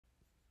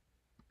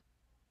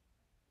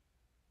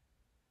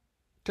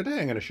Today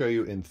I'm going to show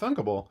you in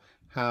Thunkable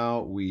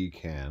how we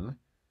can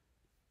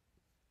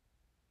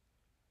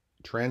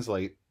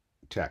translate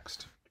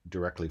text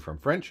directly from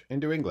French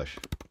into English.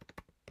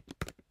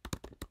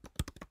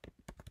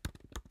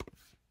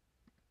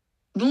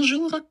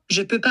 Bonjour,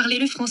 je peux parler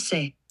le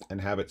français.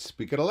 And have it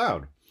speak it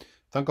aloud.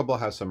 Thunkable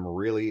has some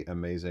really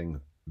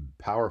amazing,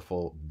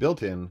 powerful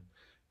built-in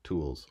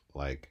tools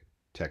like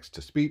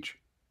text-to-speech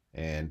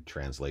and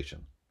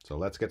translation. So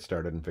let's get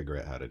started and figure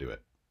out how to do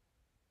it.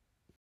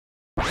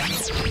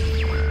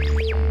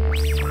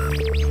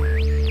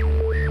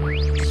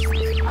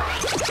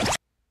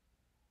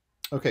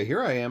 Okay,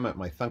 here I am at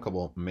my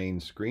Thunkable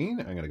main screen.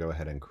 I'm going to go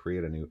ahead and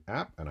create a new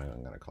app, and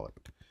I'm going to call it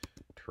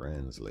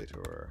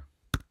Translator.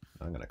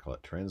 I'm going to call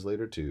it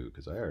Translator 2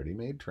 because I already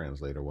made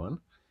Translator 1.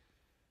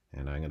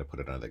 And I'm going to put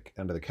it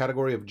under the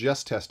category of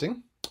just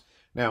testing.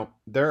 Now,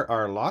 there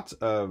are lots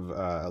of,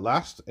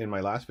 in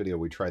my last video,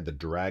 we tried the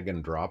drag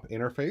and drop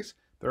interface.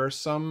 There are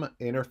some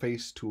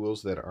interface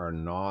tools that are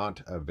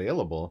not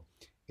available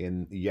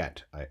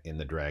yet in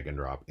the drag and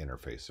drop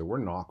interface. So we're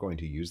not going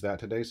to use that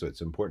today. So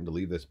it's important to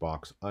leave this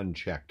box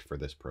unchecked for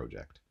this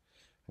project.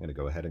 I'm going to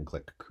go ahead and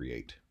click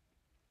Create.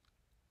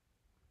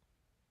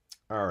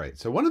 All right,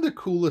 so one of the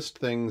coolest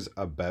things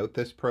about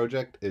this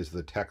project is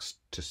the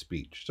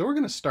text-to-speech. So we're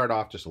going to start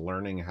off just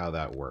learning how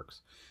that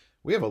works.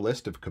 We have a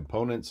list of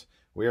components.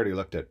 We already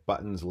looked at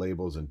buttons,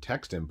 labels, and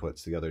text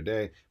inputs the other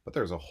day, but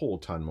there's a whole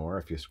ton more.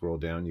 If you scroll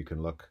down, you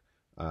can look,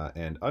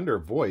 and under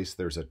voice,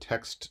 there's a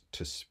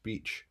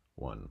text-to-speech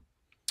one.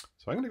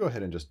 So I'm going to go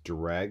ahead and just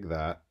drag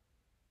that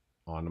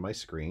onto my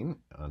screen,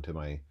 onto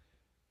my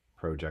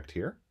project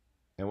here.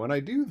 And when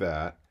I do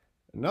that,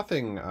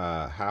 nothing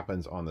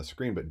happens on the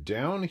screen, but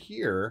down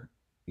here,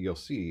 you'll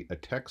see a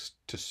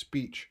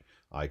text-to-speech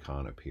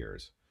icon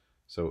appears.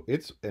 So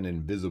it's an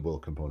invisible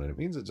component. It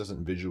means it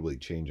doesn't visually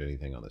change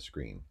anything on the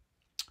screen.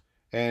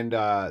 And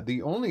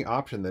the only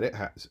option that it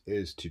has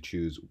is to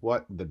choose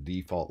what the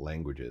default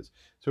language is.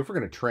 So if we're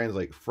going to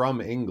translate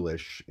from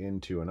English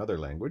into another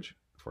language,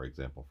 for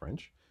example,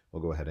 French,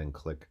 we'll go ahead and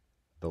click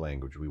the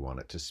language we want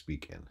it to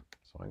speak in.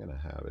 So I'm going to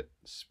have it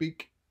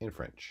speak in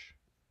French.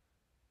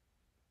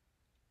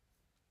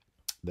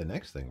 The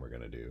next thing we're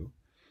going to do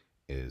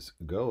is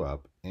go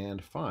up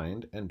and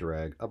find and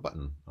drag a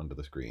button onto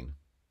the screen.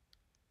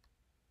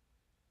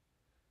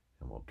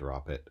 And we'll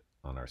drop it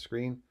on our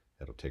screen.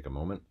 It'll take a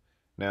moment.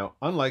 Now,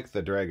 unlike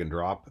the drag and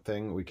drop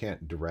thing, we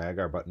can't drag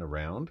our button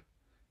around.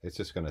 It's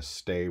just going to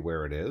stay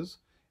where it is.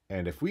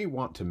 And if we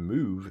want to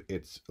move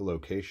its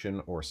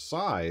location or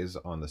size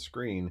on the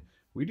screen,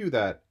 we do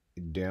that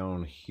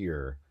down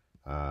here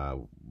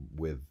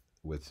with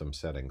some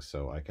settings.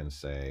 So I can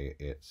say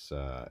it's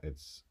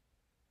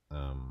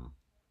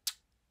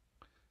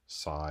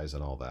size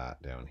and all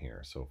that down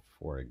here. So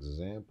for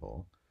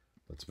example,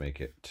 let's make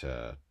it,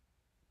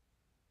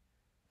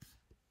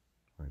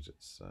 where's it,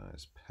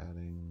 size,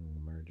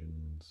 padding,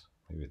 margins,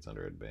 maybe it's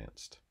under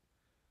advanced.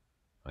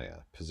 Oh yeah,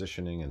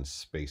 positioning and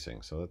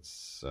spacing. So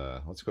let's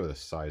go to the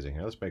sizing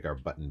here. Let's make our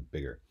button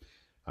bigger.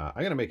 I'm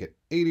going to make it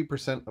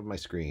 80% of my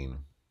screen.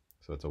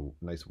 So it's a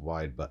nice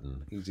wide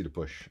button, easy to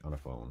push on a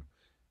phone.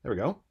 There we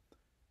go.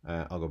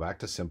 I'll go back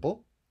to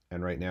simple.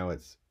 And right now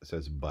it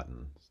says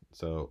button.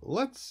 So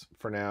let's,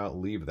 for now,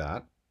 leave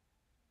that.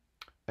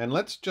 And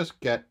let's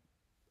just get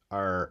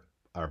our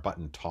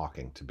button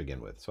talking to begin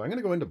with. So I'm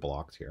going to go into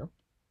blocks here.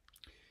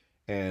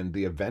 And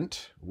the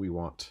event we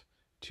want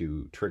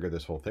to trigger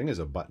this whole thing is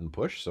a button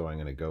push. So I'm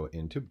going to go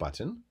into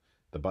button,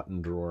 the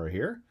button drawer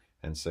here,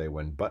 and say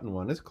when button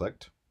 1 is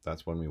clicked,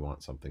 that's when we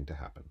want something to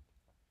happen.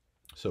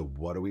 So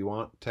what do we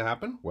want to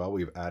happen? Well,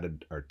 we've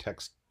added our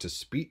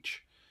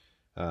text-to-speech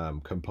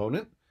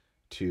component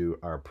to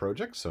our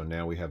project. So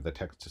now we have the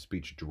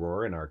text-to-speech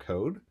drawer in our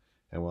code,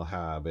 and we'll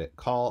have it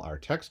call our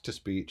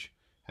text-to-speech,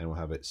 and we'll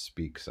have it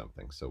speak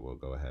something. So we'll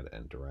go ahead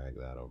and drag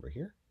that over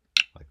here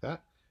like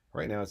that.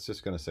 Right now it's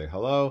just going to say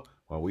hello.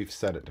 Well, we've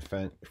set it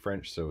to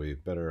French, so we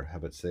better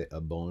have it say a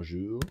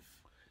bonjour.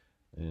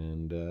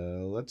 And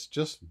let's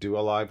just do a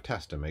live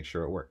test and make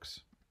sure it works.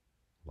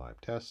 Live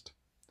test.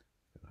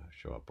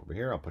 Show up over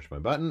here. I'll push my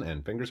button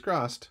and fingers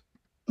crossed.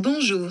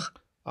 Bonjour.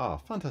 Ah,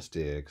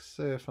 fantastic.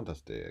 C'est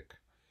fantastique.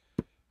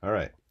 All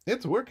right,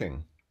 it's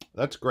working.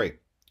 That's great.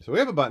 So we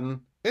have a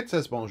button. It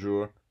says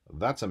bonjour.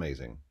 That's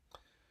amazing.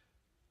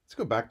 Let's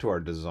go back to our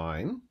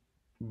design.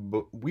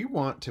 But we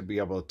want to be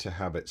able to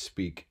have it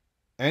speak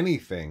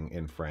anything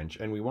in French,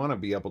 and we want to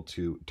be able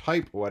to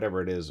type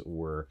whatever it is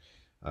we're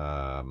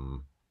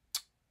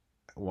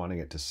wanting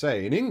it to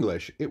say in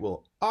English. It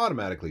will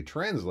automatically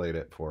translate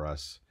it for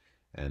us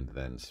and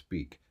then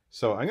speak.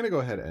 So I'm going to go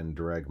ahead and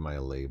drag my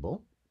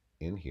label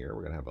in here.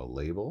 We're going to have a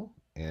label,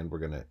 and we're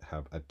going to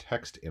have a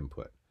text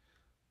input.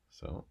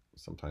 So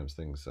sometimes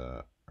things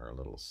are a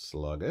little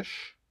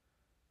sluggish,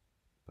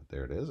 but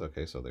there it is.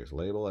 Okay, so there's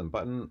label and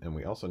button, and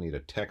we also need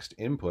a text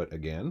input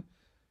again.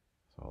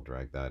 So I'll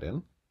drag that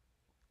in.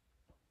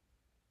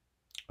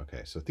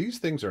 Okay, so these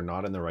things are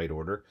not in the right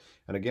order.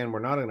 And again, we're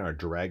not in our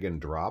drag and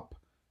drop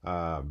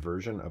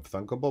version of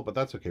Thunkable, but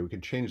that's okay. We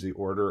can change the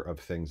order of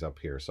things up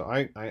here. So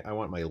I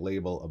want my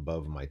label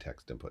above my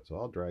text input. So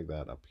I'll drag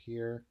that up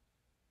here.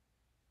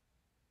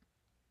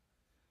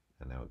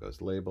 And now it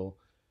goes label,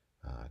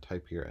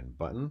 type here, and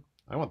button.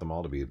 I want them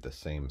all to be the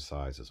same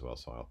size as well.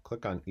 So I'll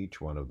click on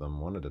each one of them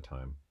one at a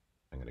time.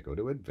 I'm going to go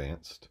to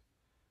advanced,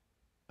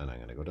 and I'm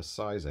going to go to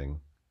sizing,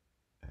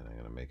 and I'm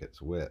going to make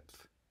its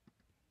width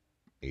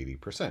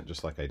 80%,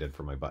 just like I did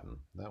for my button.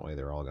 That way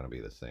they're all going to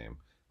be the same.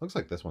 Looks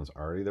like this one's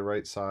already the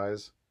right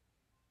size.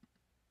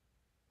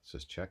 Let's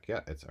just check.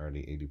 Yeah, it's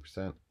already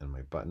 80%, and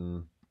my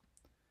button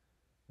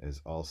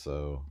is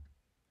also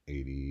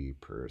 80%.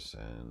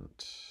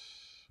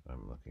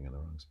 I'm looking in the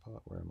wrong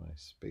spot. Where am I?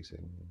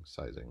 Spacing,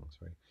 sizing,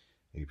 sorry.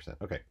 80%.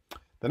 Okay.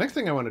 The next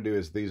thing I want to do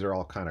is these are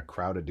all kind of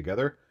crowded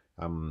together.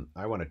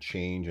 I want to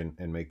change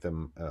and make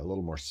them a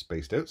little more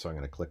spaced out. So I'm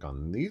going to click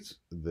on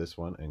this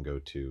one and go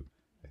to,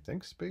 I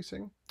think,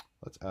 spacing.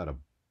 Let's add a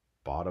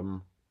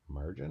bottom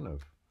margin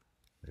of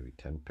maybe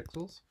 10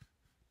 pixels.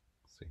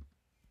 Let's see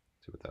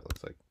what that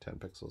looks like. 10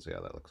 pixels.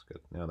 Yeah, that looks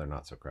good. Now they're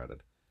not so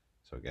crowded.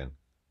 So again,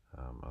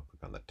 I'll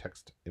click on the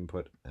text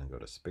input and go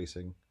to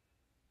spacing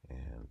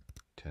and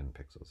 10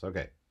 pixels.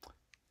 Okay,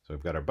 so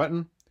we've got our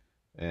button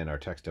and our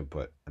text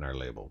input and our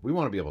label. We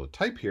want to be able to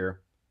type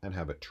here and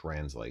have it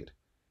translate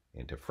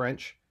into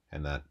French,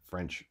 and that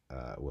French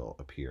will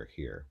appear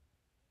here.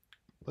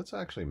 Let's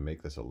actually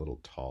make this a little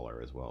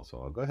taller as well. So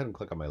I'll go ahead and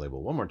click on my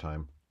label one more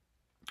time,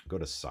 go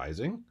to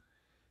sizing,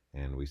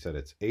 and we said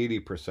it's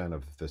 80%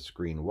 of the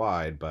screen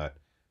wide, but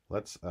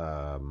let's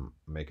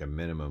make a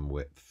minimum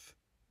width,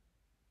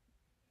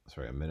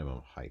 sorry, a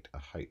minimum height, a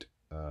height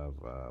of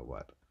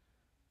what?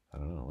 I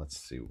don't know, let's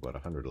see what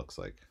 100 looks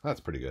like. That's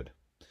pretty good.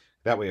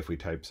 That way, if we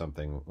type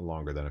something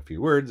longer than a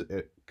few words,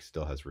 it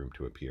still has room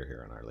to appear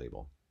here on our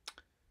label.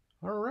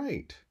 All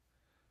right.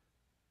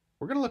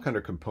 We're going to look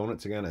under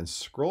components again and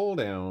scroll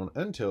down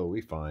until we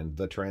find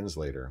the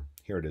translator.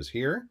 Here it is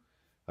here.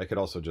 I could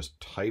also just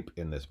type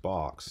in this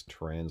box,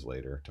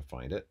 translator, to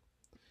find it.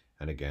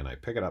 And again, I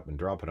pick it up and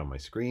drop it on my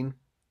screen.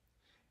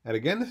 And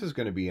again, this is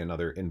going to be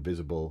another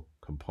invisible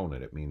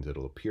component. It means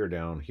it'll appear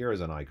down here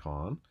as an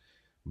icon,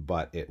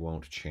 but it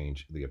won't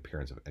change the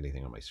appearance of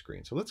anything on my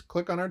screen. So let's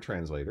click on our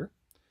translator,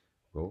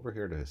 go over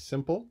here to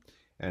simple,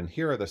 and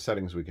here are the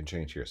settings we can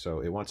change here.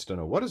 So it wants to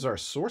know what is our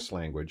source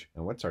language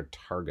and what's our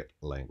target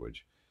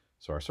language.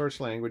 So our source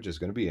language is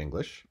going to be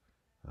English.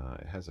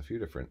 It has a few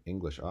different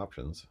English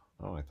options.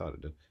 Oh, I thought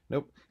it did.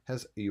 Nope, it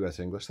has US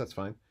English, that's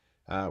fine.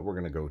 We're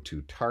going to go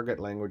to target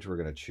language. We're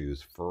going to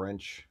choose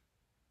French.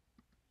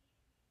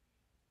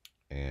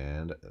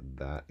 And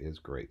that is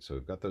great. So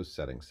we've got those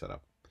settings set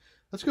up.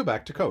 Let's go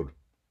back to code.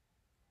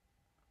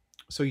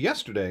 So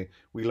yesterday,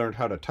 we learned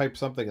how to type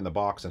something in the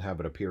box and have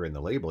it appear in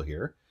the label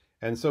here.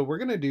 And so we're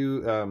going to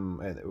do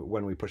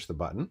when we push the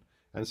button.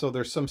 And so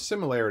there's some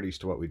similarities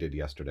to what we did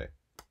yesterday.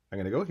 I'm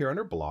going to go here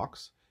under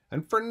blocks.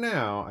 And for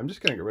now, I'm just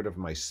going to get rid of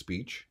my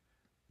speech.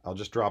 I'll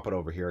just drop it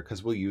over here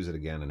because we'll use it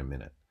again in a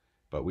minute.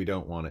 But we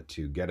don't want it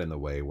to get in the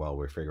way while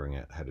we're figuring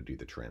out how to do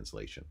the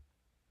translation.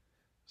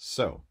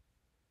 So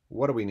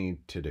what do we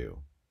need to do?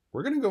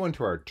 We're going to go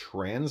into our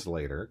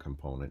translator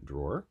component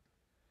drawer,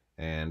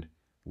 and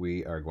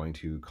we are going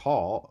to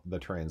call the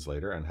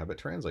translator and have it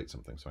translate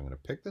something. So I'm going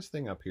to pick this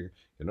thing up here.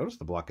 You'll notice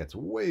the block gets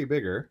way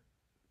bigger.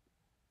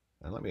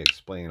 And let me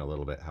explain a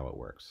little bit how it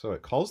works. So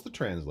it calls the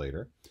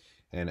translator,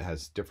 and it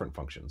has different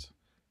functions.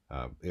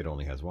 It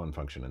only has one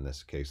function in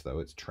this case, though.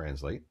 It's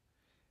translate.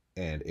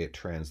 And it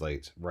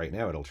translates, right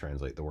now it'll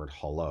translate the word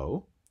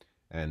hello.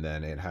 And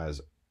then it has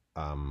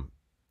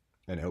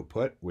an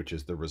output, which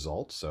is the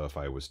result. So if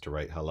I was to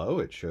write hello,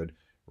 it should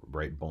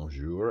write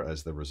bonjour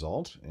as the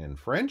result in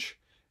French.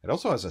 It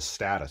also has a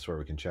status where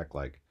we can check,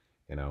 like,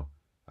 you know,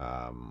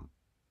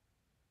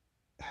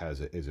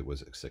 is it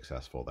was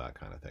successful, that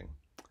kind of thing.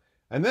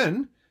 And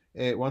then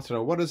it wants to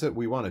know, what is it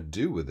we want to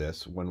do with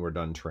this when we're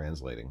done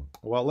translating?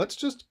 Well, let's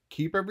just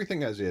keep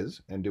everything as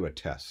is and do a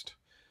test.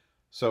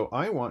 So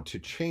I want to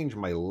change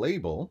my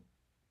label.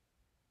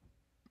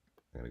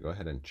 I'm going to go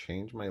ahead and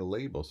change my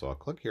label. So I'll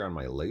click here on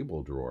my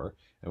label drawer,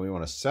 and we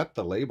want to set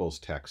the labels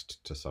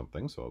text to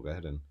something. So I'll go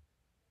ahead and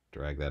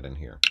drag that in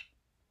here.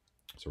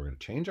 So we're going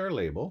to change our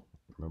label.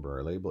 Remember,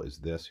 our label is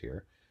this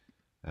here.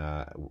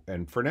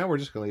 And for now, we're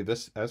just going to leave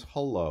this as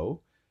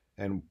hello.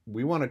 And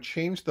we want to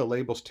change the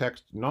label's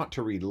text not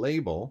to read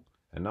label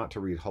and not to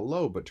read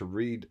hello, but to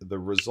read the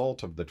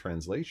result of the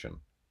translation.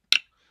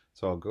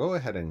 So I'll go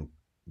ahead and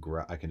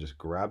I can just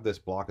grab this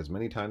block as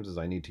many times as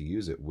I need to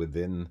use it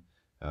within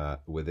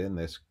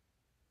this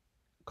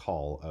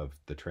call of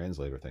the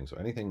translator thing. So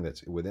anything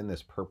that's within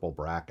this purple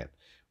bracket,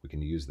 we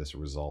can use this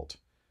result.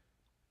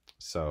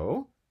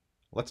 So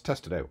let's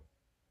test it out.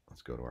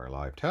 Let's go to our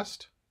live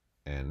test.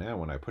 And now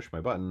when I push my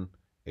button,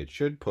 it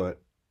should go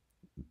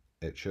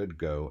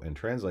and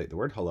translate the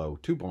word hello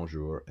to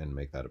bonjour and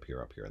make that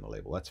appear up here in the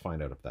label. Let's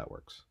find out if that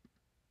works.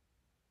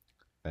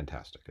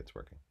 Fantastic, it's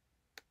working.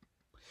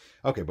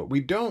 Okay, but we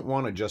don't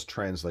want to just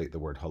translate the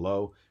word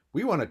hello.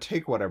 We want to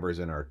take whatever is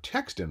in our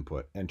text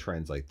input and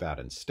translate that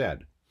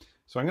instead.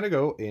 So I'm going to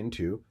go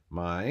into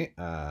my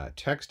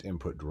text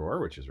input drawer,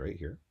 which is right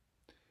here.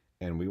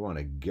 And we want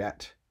to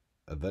get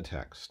the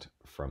text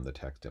from the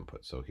text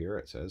input. So here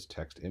it says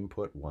text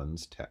input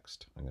one's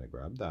text. I'm going to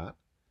grab that.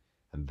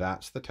 And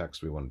that's the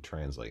text we want to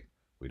translate.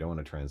 We don't want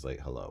to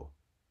translate hello.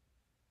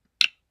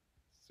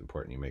 It's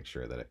important you make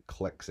sure that it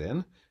clicks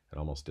in. It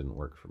almost didn't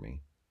work for me.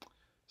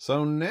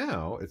 So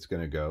now it's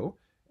going to go,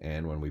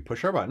 and when we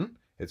push our button,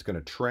 it's going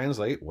to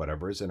translate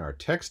whatever is in our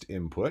text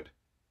input,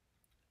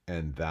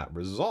 and that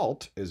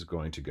result is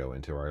going to go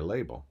into our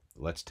label.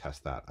 Let's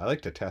test that. I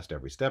like to test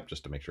every step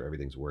just to make sure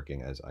everything's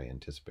working as I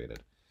anticipated.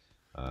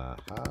 How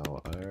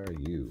are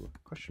you?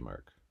 Question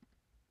mark.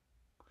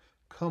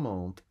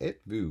 Comment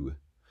êtes-vous?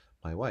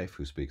 My wife,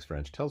 who speaks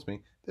French, tells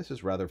me this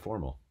is rather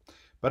formal.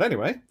 But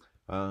anyway,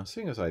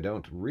 seeing as I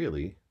don't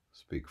really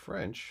speak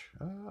French,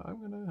 I'm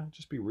going to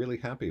just be really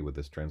happy with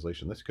this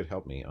translation. This could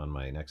help me on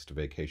my next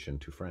vacation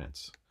to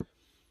France.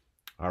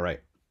 All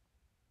right.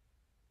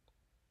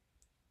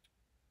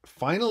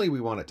 Finally,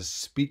 we want it to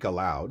speak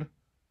aloud,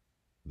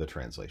 the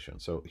translation.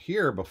 So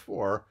here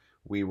before,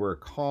 we were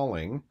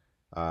calling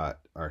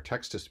our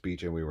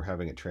text-to-speech and we were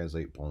having it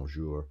translate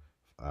bonjour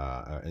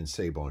and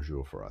say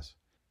bonjour for us.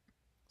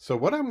 So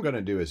what I'm going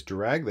to do is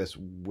drag this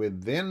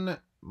within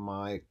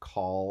my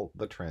call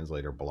the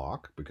translator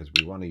block because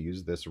we want to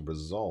use this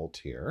result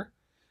here.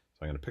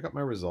 So I'm going to pick up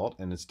my result,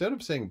 and instead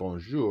of saying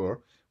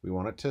bonjour, we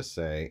want it to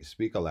say,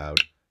 speak aloud,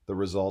 the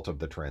result of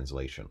the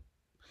translation.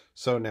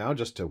 So now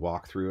just to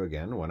walk through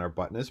again, when our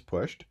button is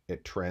pushed,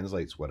 it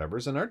translates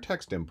whatever's in our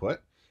text input,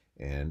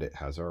 and it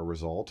has our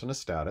result and a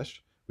status.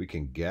 We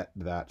can get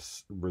that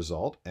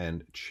result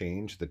and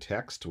change the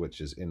text,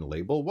 which is in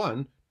label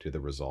 1, to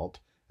the result.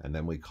 And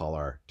then we call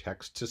our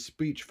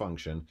text-to-speech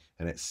function,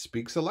 and it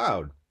speaks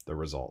aloud the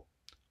result.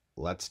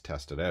 Let's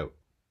test it out.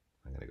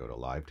 I'm going to go to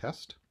live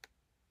test.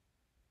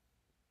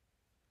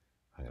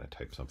 I'm going to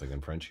type something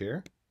in French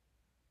here.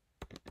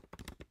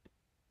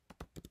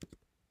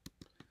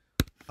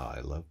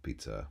 I love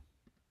pizza.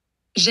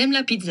 J'aime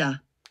la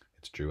pizza.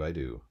 It's true, I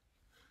do.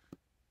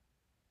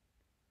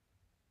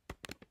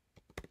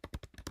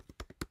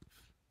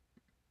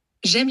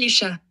 J'aime les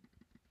chats.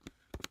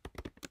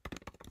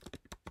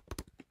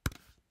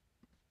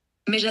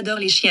 Mais j'adore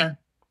les chiens.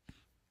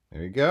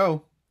 There you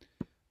go.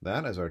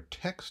 That is our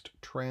text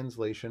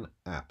translation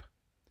app.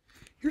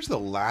 Here's the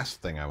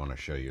last thing I want to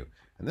show you,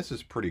 and this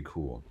is pretty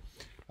cool.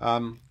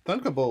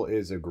 Thunkable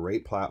is a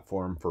great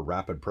platform for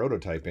rapid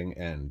prototyping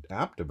and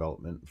app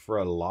development for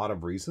a lot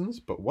of reasons,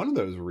 but one of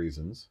those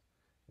reasons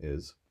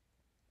is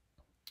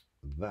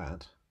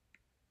that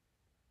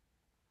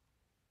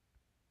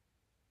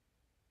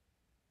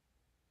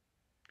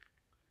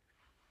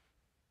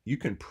you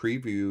can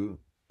preview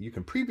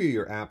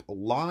your app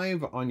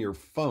live on your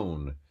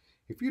phone.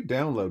 If you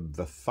download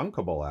the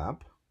Thunkable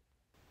app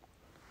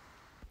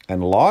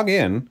and log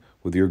in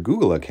with your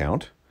Google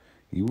account,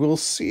 you will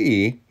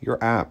see your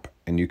app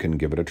and you can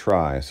give it a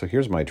try. So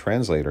here's my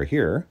translator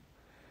here.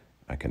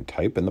 I can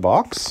type in the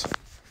box,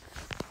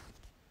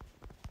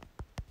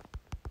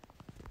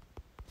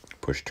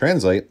 push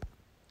translate.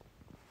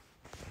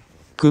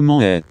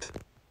 Comment est?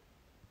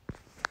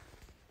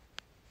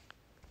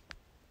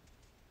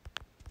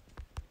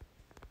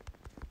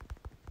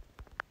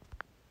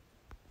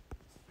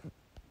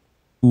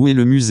 Où est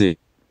le musée?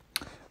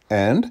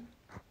 And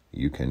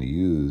you can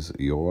use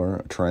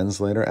your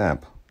translator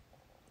app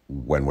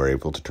when we're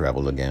able to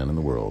travel again in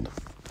the world.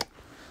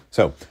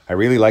 So I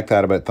really like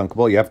that about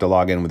Thunkable. You have to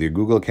log in with your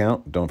Google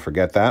account. Don't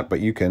forget that.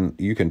 But you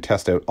can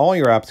test out all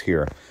your apps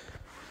here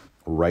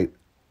right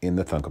in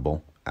the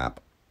Thunkable app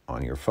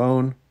on your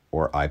phone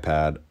or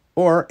iPad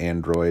or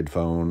Android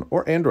phone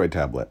or Android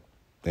tablet.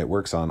 It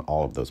works on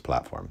all of those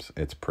platforms.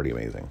 It's pretty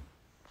amazing.